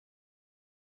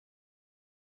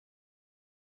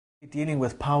Dealing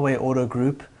with Poway Auto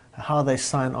Group, how they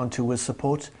sign on to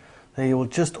WizSupport,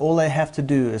 all they have to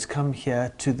do is come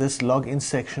here to this login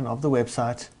section of the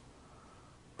website,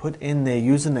 put in their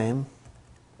username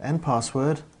and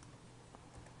password,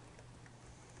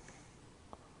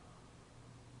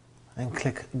 and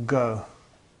click go.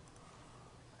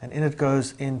 And in it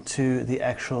goes into the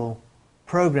actual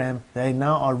program. They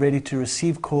now are ready to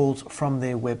receive calls from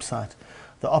their website.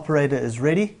 The operator is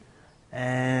ready,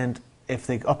 and if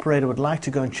the operator would like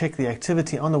to go and check the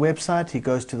activity on the website, he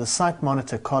goes to the Site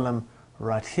Monitor column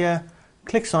right here,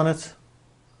 clicks on it,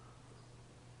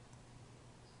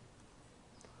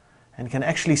 and can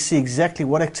actually see exactly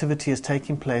what activity is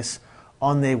taking place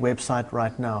on their website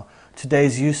right now.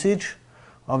 Today's usage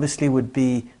obviously would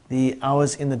be the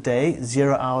hours in the day,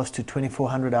 0 hours to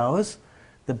 2400 hours.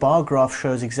 The bar graph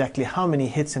shows exactly how many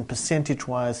hits and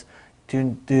percentage-wise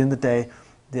during the day,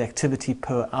 the activity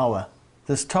per hour.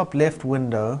 This top left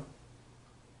window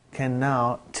can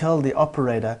now tell the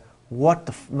operator what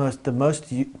the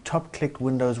most top clicked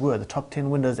windows were, the top 10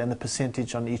 windows, and the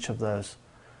percentage on each of those.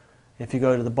 If you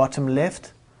go to the bottom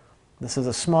left, this is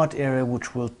a smart area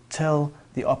which will tell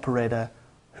the operator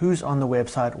who's on the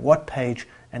website, what page,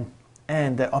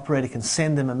 and the operator can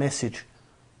send them a message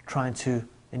trying to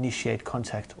initiate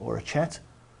contact or a chat.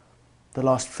 The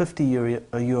last 50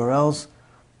 URLs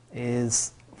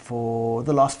is for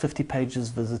the last 50 pages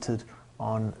visited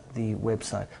on the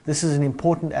website. This is an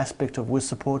important aspect of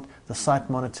WizSupport. The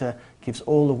Site Monitor gives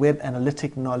all the web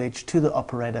analytic knowledge to the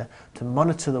operator to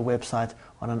monitor the website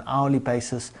on an hourly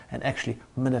basis and actually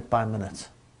minute by minute.